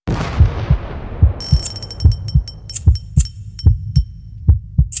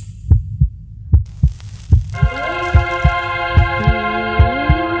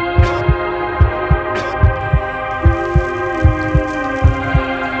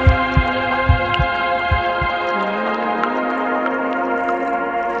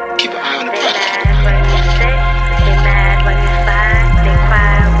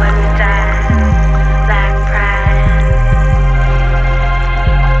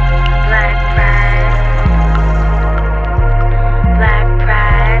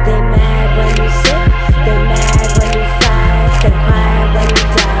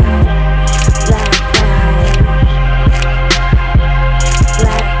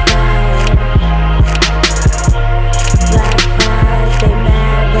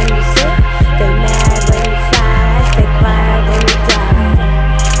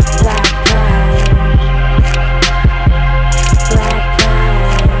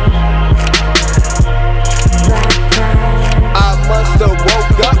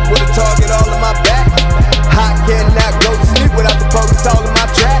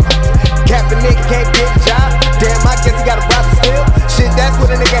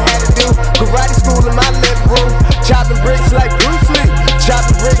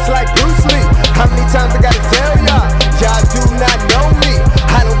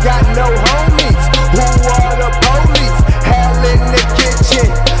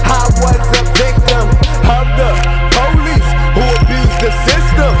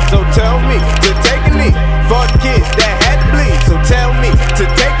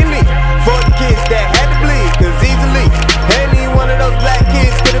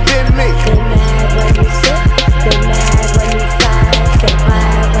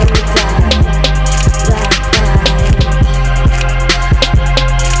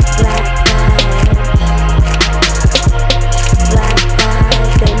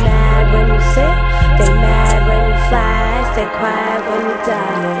stay quiet when you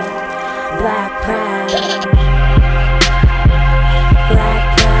die. Black pride. Black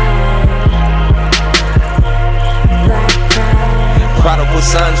pride. Black pride. Prodigal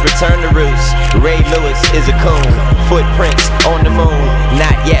sons return to roost. Ray Lewis is a coon. Footprints on the moon.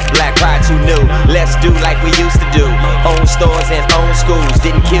 Not yet, black pride too new. Let's do like we used to do. Own stores and own schools.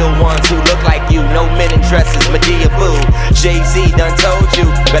 Didn't kill ones who look like you. No men in dresses, Medea boo. Jay-Z done told you,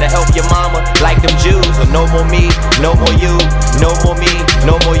 better help your mama like them Jews. Or no more me, no more you. No more me,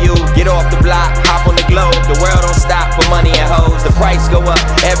 no more you. Get off the block, hop on the globe. The world don't stop for money and hoes. The price go up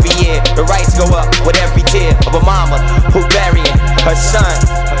every year. The rights go up with every tear of a mama who burying her son.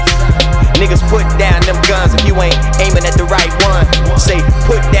 Niggas put down them guns if you ain't aiming at the right one. Say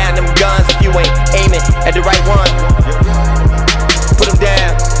put down them guns if you ain't aiming at the right one. Put them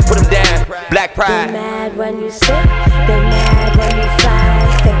down, put them down. Black pride. They mad when you sit, they mad when you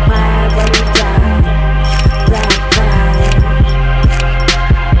fly, stay quiet when you die. Black pride.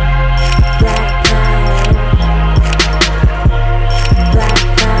 Black pride. Black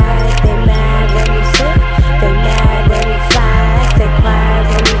pride. They mad when you sit, they mad when you fly, stay quiet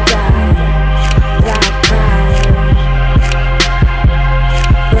when you die. Black pride.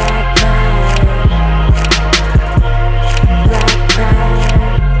 Black pride. Black pride.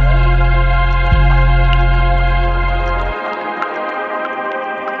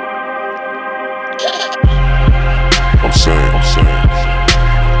 I'm saying,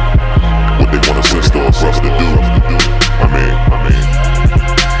 what they want a sister or brother to do. I mean,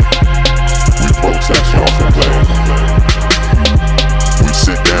 we protest, y'all complain. We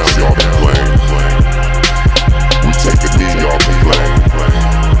sit down, y'all complain. We take a knee, y'all complain.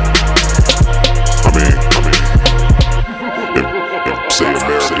 I mean, if say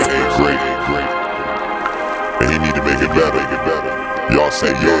America ain't great, and he need to make it better, y'all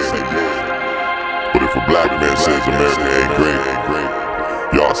say yeah. But if a black man says America ain't great,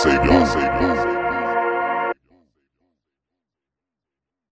 y'all say boo.